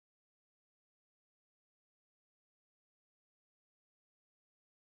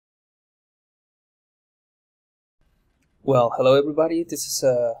Well, hello everybody. This is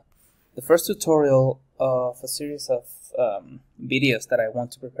the first tutorial of a series of videos that I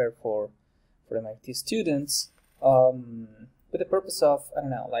want to prepare for MIT students with the purpose of, I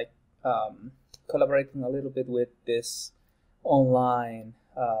don't know, like collaborating a little bit with this online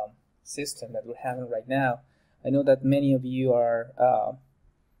system that we're having right now. I know that many of you are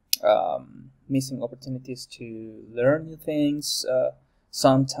missing opportunities to learn new things.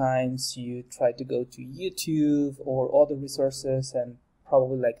 Sometimes you try to go to YouTube or other resources and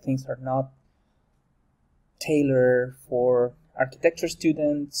probably like things are not tailored for architecture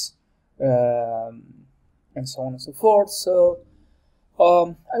students and so on and so forth. So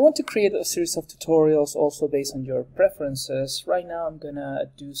I want to create a series of tutorials also based on your preferences. Right now I'm gonna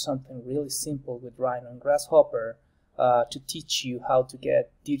do something really simple with Rhino and Grasshopper to teach you how to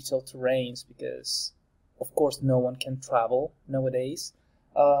get digital terrains, because of course no one can travel nowadays.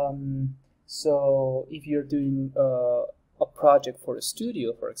 So if you're doing a project for a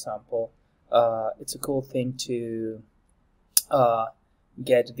studio, for example, it's a cool thing to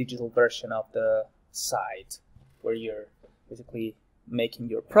get a digital version of the site where you're basically making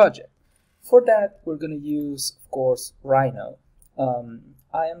your project. For that, we're going to use, of course, Rhino.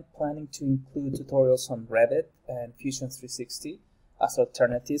 I am planning to include tutorials on Revit and Fusion 360 as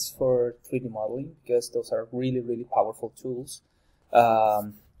alternatives for 3D modeling, because those are really powerful tools.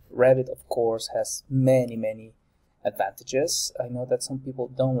 Revit, of course, has many advantages. I know that some people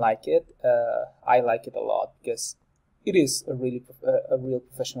don't like it. I like it a lot because it is a real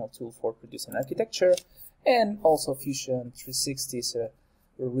professional tool for producing architecture, and also Fusion 360 is a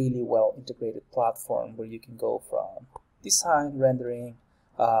really well integrated platform where you can go from design, rendering,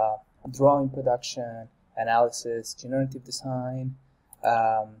 drawing, production, analysis, generative design,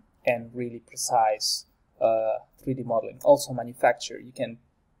 and really precise 3D modeling. Also manufacture. You can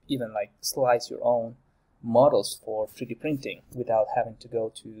even like slice your own models for 3D printing without having to go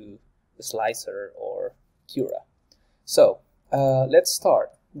to the slicer or Cura. So let's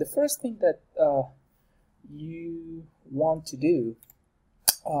start. The first thing that you want to do,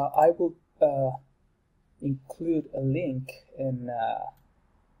 I will include a link in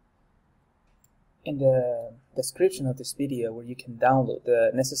the description of this video where you can download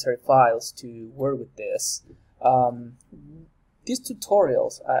the necessary files to work with this. This tutorial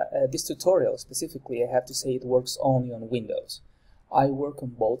specifically, I have to say it works only on Windows. I work on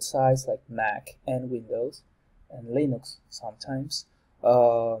both sides, like Mac and Windows and Linux sometimes.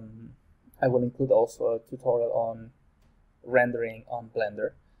 I will include also a tutorial on rendering on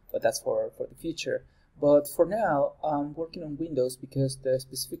Blender, but that's for the future. But for now, I'm working on Windows because the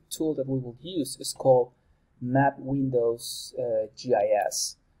specific tool that we will use is called MAPWINGIS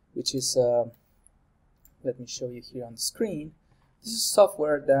GIS, which is, let me show you here on the screen. This is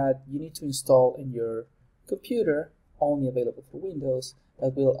software that you need to install in your computer, only available for Windows,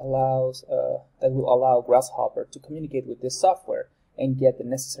 that will allow Grasshopper to communicate with this software and get the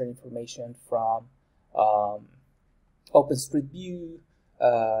necessary information from OpenStreetView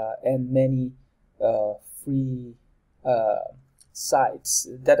and many free sites,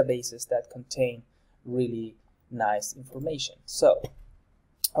 databases that contain really nice information. So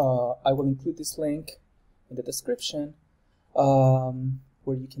I will include this link in the description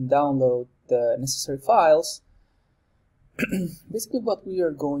where you can download the necessary files. Basically what we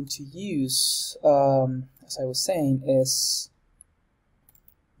are going to use, as I was saying, is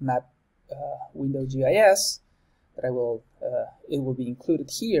MAPWINGIS GIS. That it will be included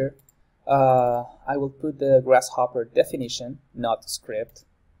here. I will put the Grasshopper definition, not script.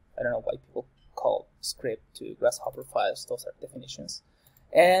 I don't know why people call script to Grasshopper files. Those are definitions.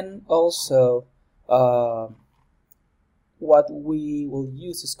 And also what we will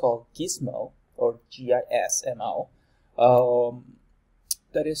use is called GISMO, or GISMO.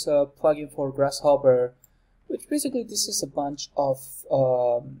 That is a plugin for Grasshopper, which basically this is a bunch of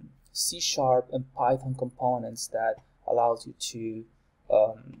C# and Python components that allows you to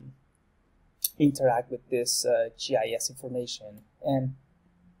interact with this GIS information and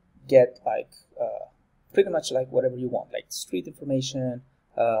get like pretty much like whatever you want, like street information,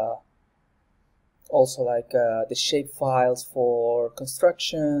 also like the shape files for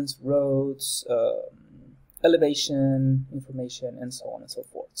constructions, roads, elevation information, and so on and so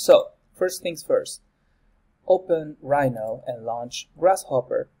forth. So first things first, open Rhino and launch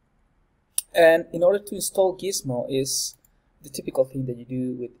Grasshopper. And in order to install Gizmo is the typical thing that you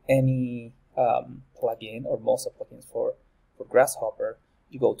do with any plugin, or most of plugins for Grasshopper.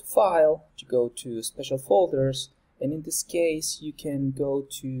 You go to File, you go to Special Folders, and in this case you can go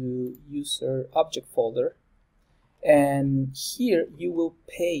to User Object folder, and here you will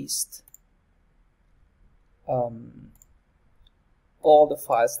paste all the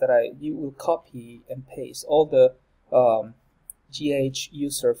files that you will copy and paste all the GH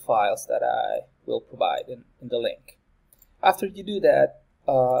user files that I will provide in the link. After you do that,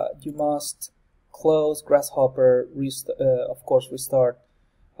 you must close Grasshopper, of course restart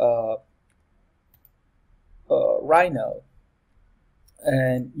Rhino,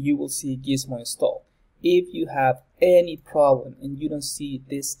 and you will see Gizmo installed. If you have any problem and you don't see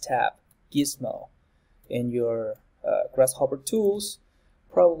this tab Gizmo in your Grasshopper tools,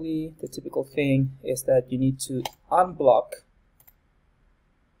 probably the typical thing is that you need to unblock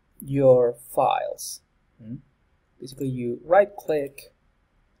your files. Basically, you right click,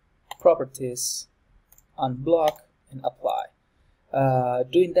 properties, unblock, and apply.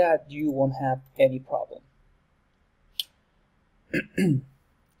 Doing that, you won't have any problem.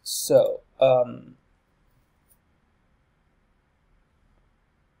 So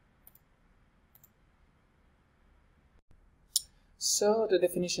so the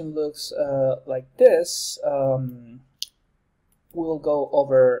definition looks like this. We'll go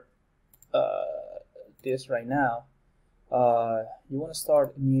over this right now. You want to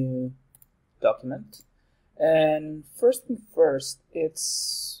start a new document, and first thing first,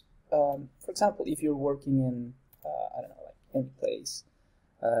 it's for example, if you're working in I don't know, like any place.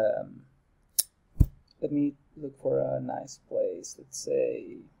 Let me look for a nice place. Let's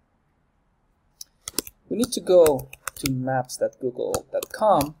say we need to go to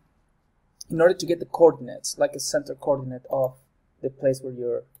maps.google.com in order to get the coordinates, like a center coordinate of the place where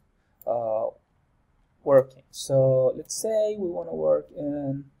you're working. So let's say we want to work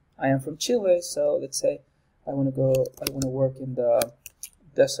in, I am from Chile, so let's say I want to work in the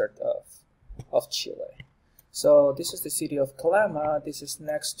desert of Chile. So this is the city of Calama. This is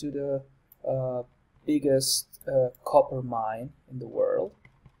next to the biggest copper mine in the world.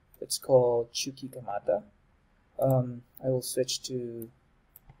 It's called Chuquicamata. I will switch to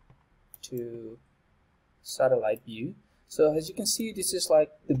satellite view. So as you can see, this is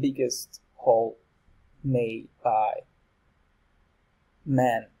like the biggest hole made by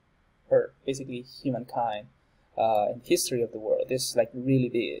man, or basically humankind, in history of the world. This is like really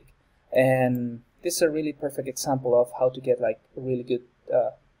big, and this is a really perfect example of how to get like a really good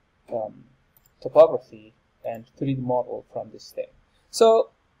topography and 3D model from this thing.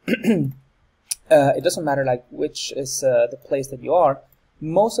 So it doesn't matter like which is the place that you are.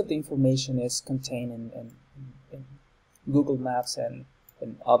 Most of the information is contained in Google Maps and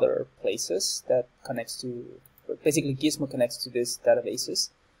in other places that connects to, basically Gizmo connects to these databases.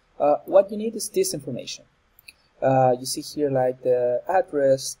 What you need is this information. You see here like the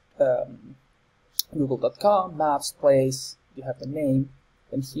address, google.com, maps, place, you have the name,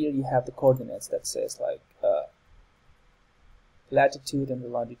 and here you have the coordinates that says like latitude and the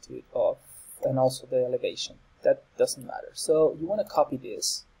longitude of, and also the elevation. That doesn't matter. So you want to copy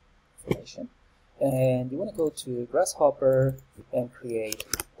this information, and you want to go to Grasshopper and create,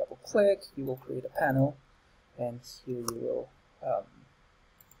 double click, you will create a panel, and here you will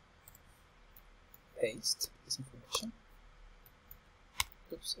paste this information.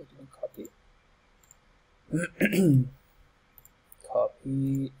 Oops, I didn't copy.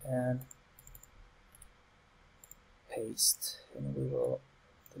 Copy and paste, and we will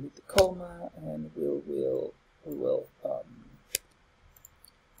delete the comma, and we will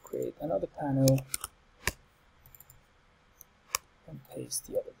create another panel and paste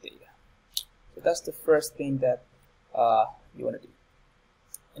the other data. So that's the first thing that you want to do.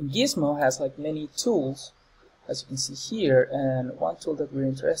 And Gizmo has like many tools, as you can see here, and one tool that we're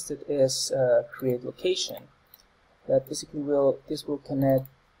interested is create location. That basically will connect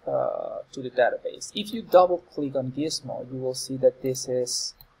to the database. If you double click on Gizmo, you will see that this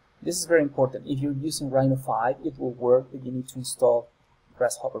is very important. If you're using Rhino 5, it will work, but you need to install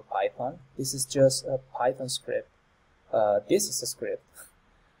Grasshopper Python. This is just a Python script. This is a script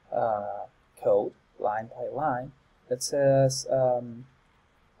code line by line that says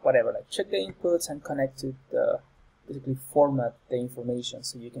whatever, like check the inputs and connect to the, basically format the information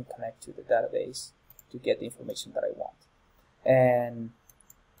so you can connect to the database to get the information that I want. And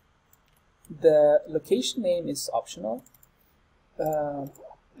the location name is optional.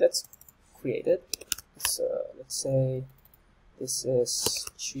 Let's create it. Let's say this is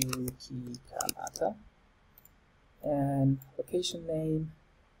Chuquicamata, and location name,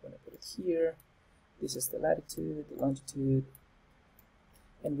 I'm going to put it here. This is the latitude, the longitude,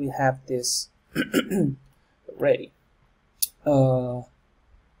 and we have this ready. Now,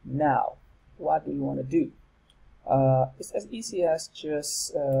 what do you want to do? It's as easy as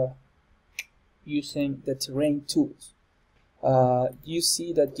just using the terrain tools. You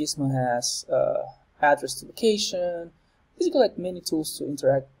see that Gizmo has address to location, basically like many tools to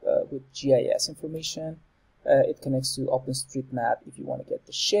interact with GIS information. It connects to OpenStreetMap if you want to get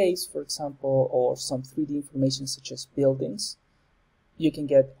the shapes, for example, or some 3D information such as buildings. You can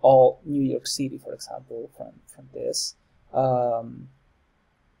get all New York City, for example, from this. And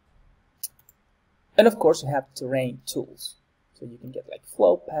of course, you have terrain tools. So you can get like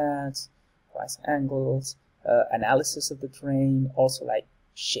flow paths, price angles, analysis of the terrain, also like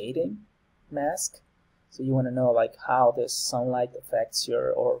shading mask. So you want to know like how the sunlight affects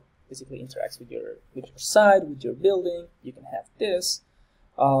your, or basically interacts with your side, with your building. You can have this.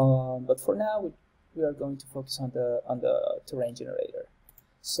 But for now, we are going to focus on the terrain generator.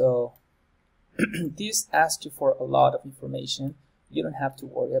 So this asks you for a lot of information. You don't have to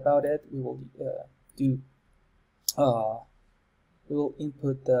worry about it. We will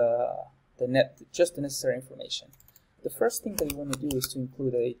input just the necessary information. The first thing that you want to do is to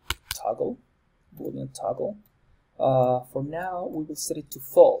include a toggle, Boolean toggle. For now, we will set it to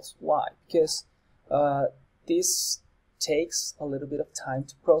false. Why? Because this takes a little bit of time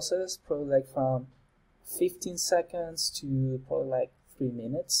to process, probably like from 15 seconds to probably like 3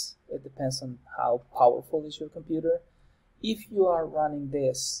 minutes. It depends on how powerful is your computer. If you are running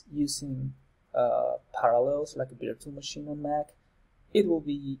this using Parallels, like a virtual machine on Mac, it will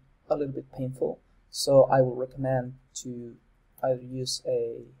be a little bit painful. So I will recommend to either use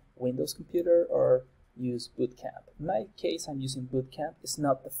a Windows computer or use Boot Camp. In my case, I'm using Boot Camp. It's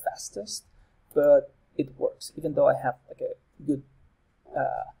not the fastest, but it works, even though I have like a good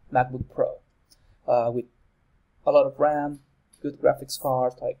MacBook Pro with a lot of RAM, good graphics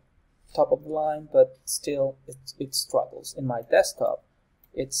card, like top of the line, but still it struggles. In my desktop,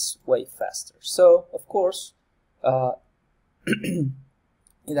 it's way faster. So of course,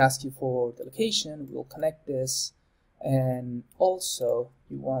 it asks you for the location. We'll connect this, and also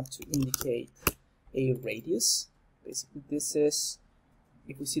you want to indicate a radius. Basically, this is,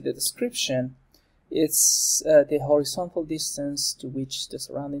 if we see the description, it's the horizontal distance to which the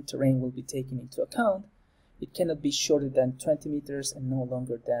surrounding terrain will be taken into account. It cannot be shorter than 20 meters and no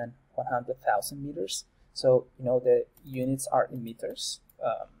longer than 100,000 meters. So, you know, the units are in meters.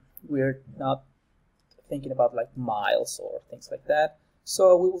 We're not thinking about like miles or things like that.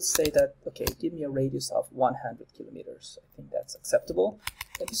 So we will say that, okay, give me a radius of 100 kilometers. I think that's acceptable.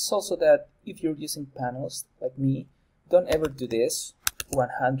 And this is also that if you're using panels like me, don't ever do this,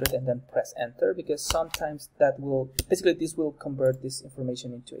 100, and then press enter, because sometimes that will, basically this will convert this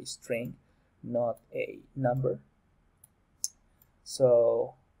information into a string, not a number.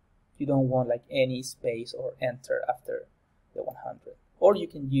 So you don't want like any space or enter after the 100. Or you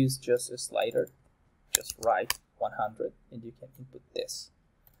can use just a slider, just write 100, and you can input this.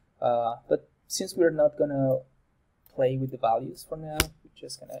 But since we're not gonna play with the values for now, we're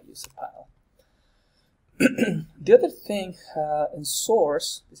just gonna use a panel. The other thing in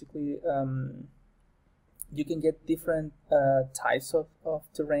source, basically, you can get different types of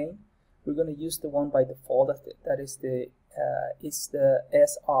terrain. We're gonna use the one by default. That is the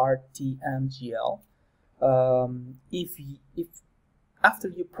SRTMGL. If after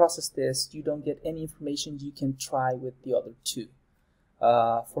you process this, you don't get any information, you can try with the other two.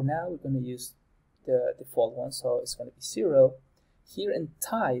 For now, we're going to use the default one, so it's going to be 0. Here in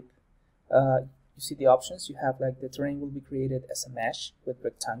type, you see the options. You have like the terrain will be created as a mesh with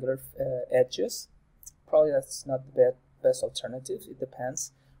rectangular edges. Probably that's not the best alternative. It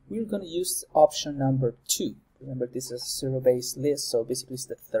depends. We're going to use option number 2. Remember, this is a 0-based list, so basically it's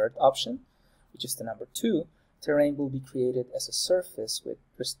the third option, which is the number 2. Terrain will be created as a surface with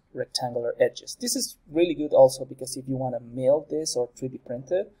rectangular edges. This is really good also because if you want to mill this or 3D print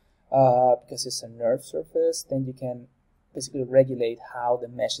it, because it's a nerve surface, then you can basically regulate how the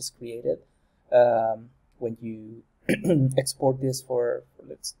mesh is created when you export this for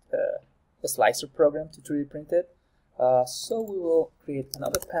a slicer program to 3D print it. So we will create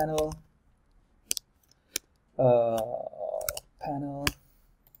another panel. I'm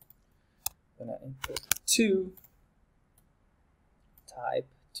gonna input 2, type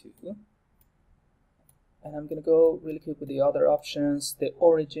 2, and I'm gonna go really quick with the other options. The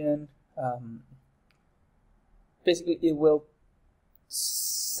origin, basically it will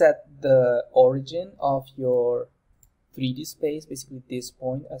set the origin of your 3D space, basically this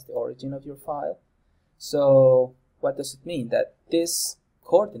point as the origin of your file. So what does it mean? That this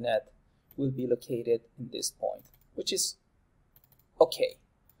coordinate will be located in this point, which is okay.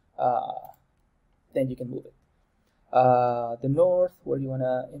 Then you can move it. The north, where you want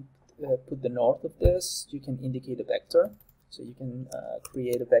to put the north of this, you can indicate a vector. So you can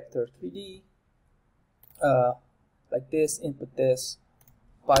create a vector 3D like this, input this.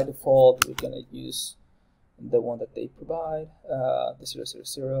 By default, we're going to use the one that they provide, the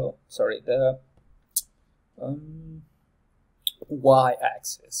 000, sorry, the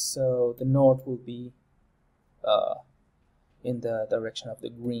y-axis. So the north will be in the direction of the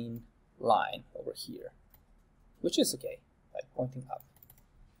green line over here, which is okay, like pointing up.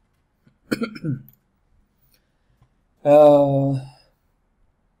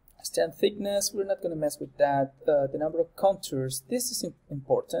 Stand thickness, we're not going to mess with that. The number of contours, this is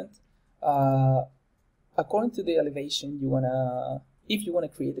important. According to the elevation, if you want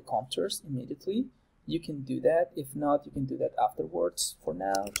to create the contours immediately, you can do that. If not, you can do that afterwards. For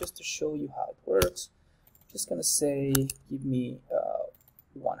now, just to show you how it works, just going to say, give me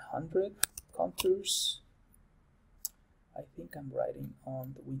 100 contours. I think I'm writing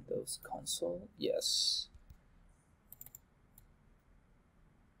on the Windows console. Yes.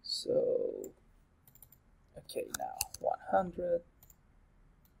 So, okay, now 100.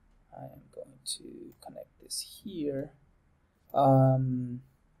 I am going to connect this here.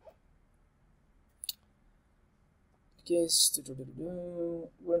 Yes,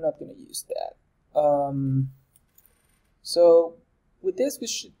 we're not going to use that. So with this, we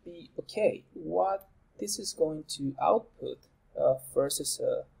should be okay. What this is going to output first is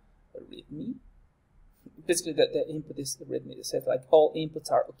a README. Basically, the input is the README. It says like all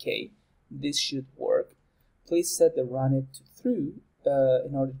inputs are okay. This should work. Please set the run it to true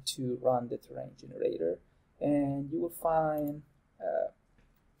in order to run the terrain generator, and you will find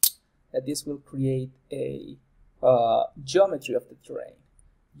that this will create a geometry of the terrain.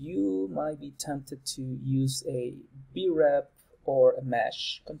 You might be tempted to use a BREP or a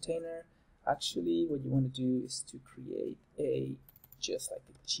mesh container. Actually, what you want to do is to create just like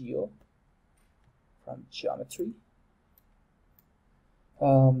a geo from geometry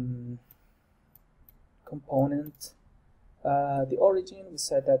component. The origin, we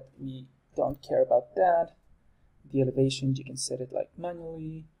said that we don't care about that. The elevation, you can set it like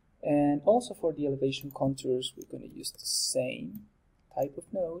manually, and also for the elevation contours, we're going to use the same type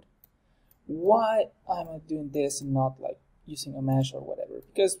of node. Why am I doing this and not like using a mesh or whatever?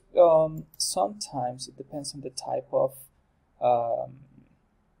 Because sometimes it depends on the type of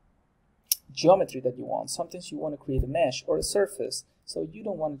geometry that you want. Sometimes you want to create a mesh or a surface, so you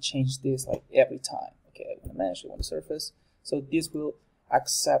don't want to change this like every time. Okay, I want a mesh, I want a surface. So this will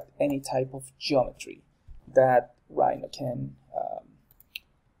accept any type of geometry that Rhino can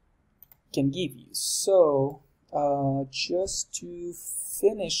give you. So just to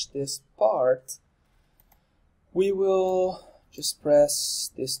finish this part, we will just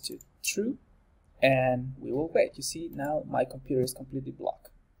press this to true, and we will wait. You see, now my computer is completely blocked.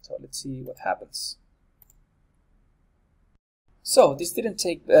 So let's see what happens. So this didn't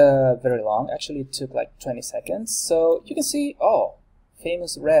take very long. Actually, it took like 20 seconds. So you can see, oh,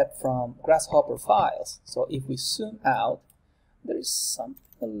 famous rep from Grasshopper files. So if we zoom out, there is something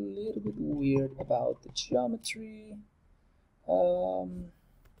a little bit weird about the geometry. I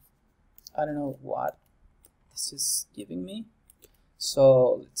don't know what this is giving me.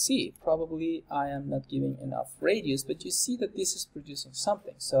 So let's see, probably I am not giving enough radius, but you see that this is producing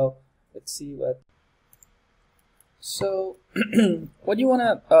something. So let's see what. So what you want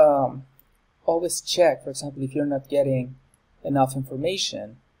to always check, for example, if you're not getting enough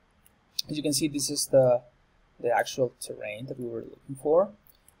information, as you can see, this is the actual terrain that we were looking for.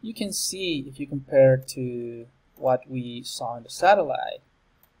 You can see if you compare to what we saw in the satellite,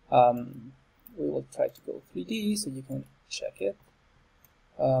 we will try to go 3D so you can check it.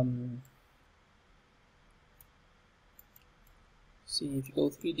 See if you go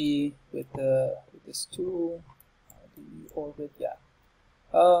 3D with this tool, the orbit, yeah.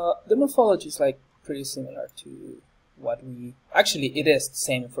 The morphology is like pretty similar to what we actually it is the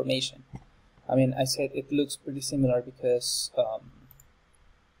same information. I mean, I said it looks pretty similar because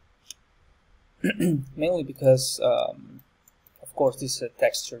mainly because of course this is a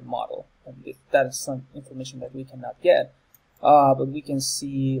texture model, and that is some information that we cannot get. But we can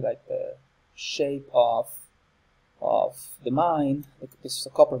see like the shape of the mine. This is a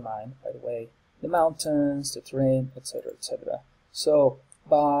copper mine, by the way. The mountains, the terrain, etc., etc. So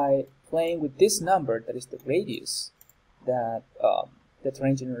by playing with this number, that is the radius that the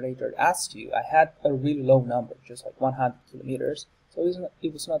terrain generator asked you, I had a really low number, just like 100 kilometers. So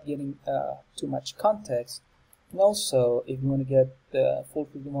it was not getting too much context. And also, if you want to get the full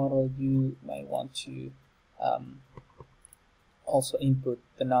 3D model, you might want to also input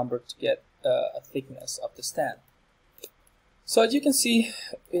the number to get a thickness of the stand. So as you can see,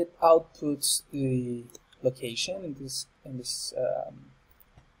 it outputs the location in this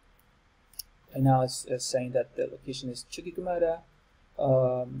right now it's saying that the location is Chuquicamata.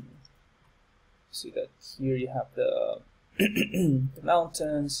 See that here you have the the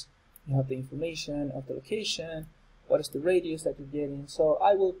mountains, you have the information of the location, what is the radius that you're getting. So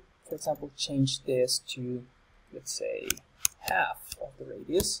I will, for example, change this to, let's say, half of the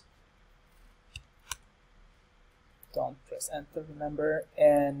radius. Don't press enter, remember.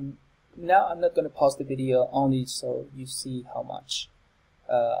 And now I'm not going to pause the video, only so you see how much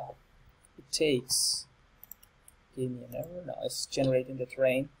it takes. Give me an error. No, it's generating the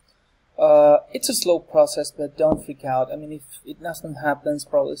terrain. It's a slow process, but don't freak out. I mean, if it nothing happens,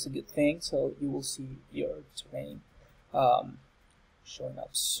 probably it's a good thing. So you will see your terrain showing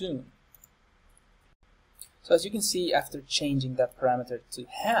up soon. So as you can see, after changing that parameter to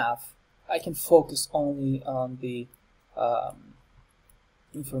half, I can focus only on the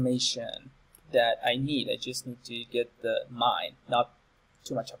information that I need. I just need to get the mine, not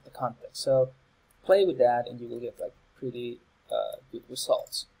too much of the context. So play with that and you will get like pretty good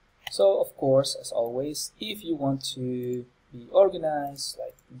results. So of course, as always, if you want to be organized,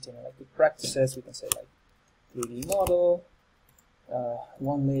 like maintaining like good practices, we can say like 3D model,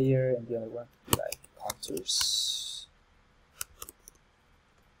 one layer, and the other one like contours.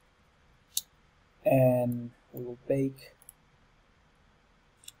 And we will bake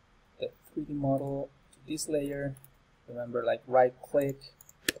the 3D model to this layer. Remember, like right click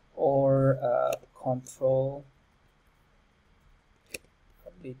or control.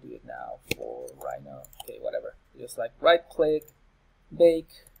 Probably do it now for right now. Okay, whatever. Just like right click,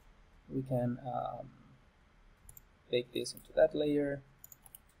 bake. We can bake this into that layer.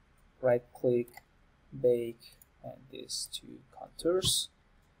 Right click, bake, and this to contours.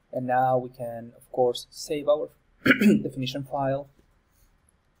 And now we can, of course, save our definition file.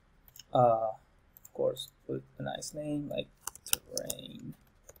 Of course, put a nice name like terrain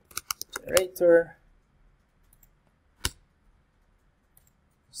generator.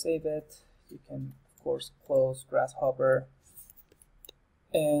 Save it. You can, of course, close Grasshopper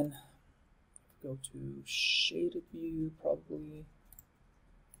and go to shaded view, probably.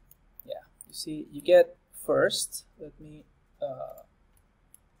 Yeah, you see, you get first. Let me.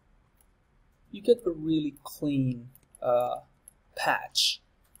 You get a really clean patch,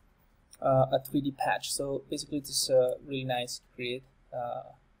 a 3D patch. So basically, this is a really nice grid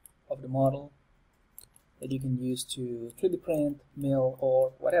of the model that you can use to 3D print, mill,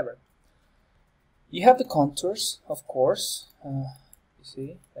 or whatever. You have the contours, of course. You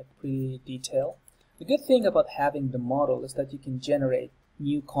see, like pretty detailed. The good thing about having the model is that you can generate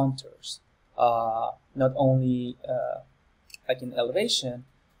new contours, not only like in elevation,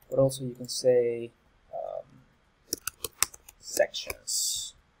 but also you can say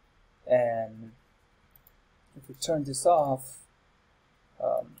sections. And if we turn this off,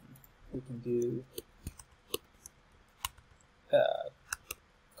 we can do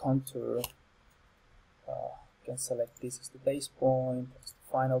contour. You can select this as the base point, as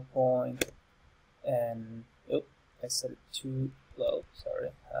the final point, and oh, I set it too low.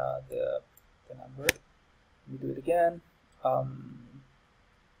 Sorry, the number. Let me do it again.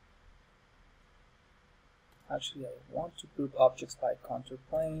 Actually, I want to group objects by contour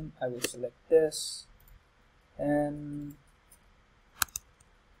plane. I will select this and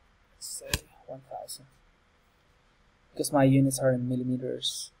let's say 1000 because my units are in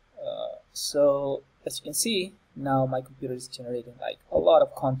millimeters. So as you can see, now my computer is generating like a lot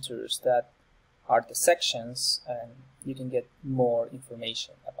of contours that are the sections, and you can get more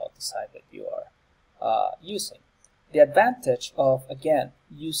information about the site that you are using. The advantage of, again,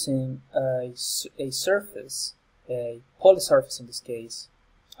 using a surface, a polysurface in this case,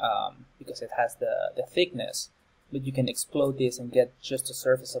 because it has the thickness, but you can explode this and get just the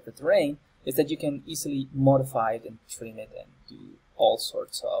surface of the terrain, is that you can easily modify it and trim it and do all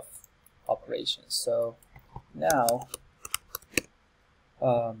sorts of operations. So now,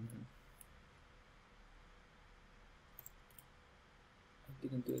 I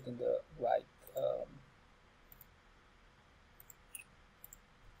didn't do it in the right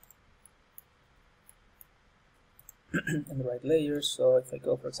in the right layer. So if I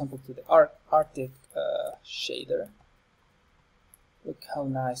go, for example, to the Arctic shader, look how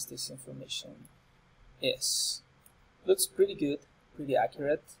nice this information is. Looks pretty good, pretty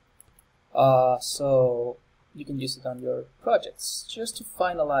accurate. So you can use it on your projects. Just to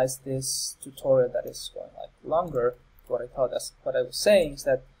finalize this tutorial that is going like longer, what I was saying is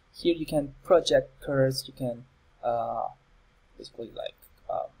that here you can project curves. You can basically like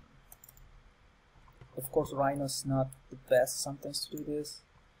of course, Rhino is not the best sometimes to do this,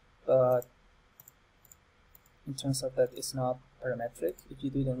 but in terms of that, it's not parametric. If you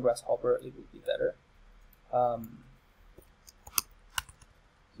do it in Grasshopper, it will be better.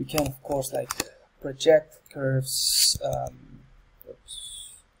 You can, of course, like project curves.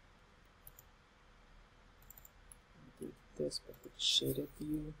 Oops. Do this, but with shaded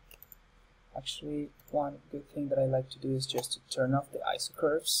view. Actually, one good thing that I like to do is just to turn off the ISO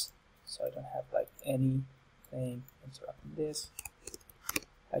curves, so I don't have like anything interrupting this.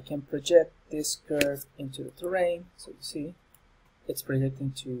 I can project this curve into the terrain, so you see it's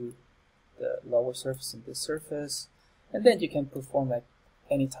projecting to the lower surface and this surface, and then you can perform like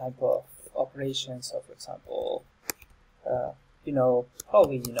any type of operation. So for example,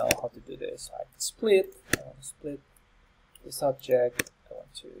 probably you know how to do this. I want to split this object, I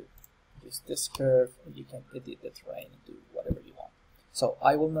want to use this curve, and you can edit the terrain and do whatever you want. So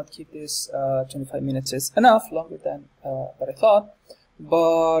I will not keep this 25 minutes is enough, longer than what I thought,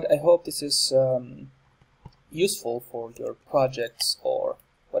 but I hope this is useful for your projects or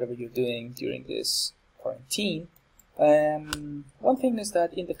whatever you're doing during this quarantine. One thing is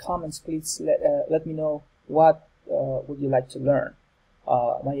that in the comments, please let me know what would you like to learn.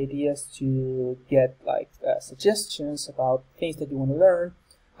 My idea is to get like suggestions about things that you want to learn.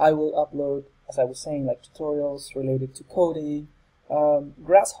 I will upload, as I was saying, like tutorials related to coding,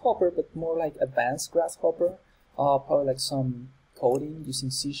 Grasshopper, but more like advanced Grasshopper, probably like some coding using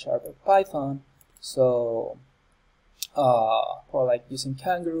C# or Python. So probably like using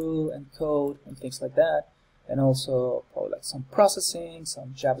Kangaroo and code and things like that, and also probably like some processing,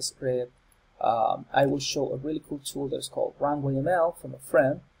 some JavaScript. I will show a really cool tool that is called RunwayML from a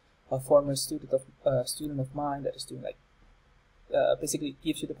friend, a former student of mine that is doing like basically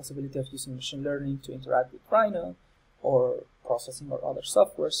gives you the possibility of using machine learning to interact with Rhino or processing or other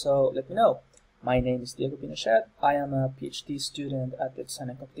software. So let me know. My name is Diego Pinochet. I am a PhD student at the Design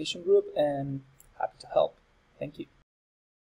and Computation Group and happy to help. Thank you.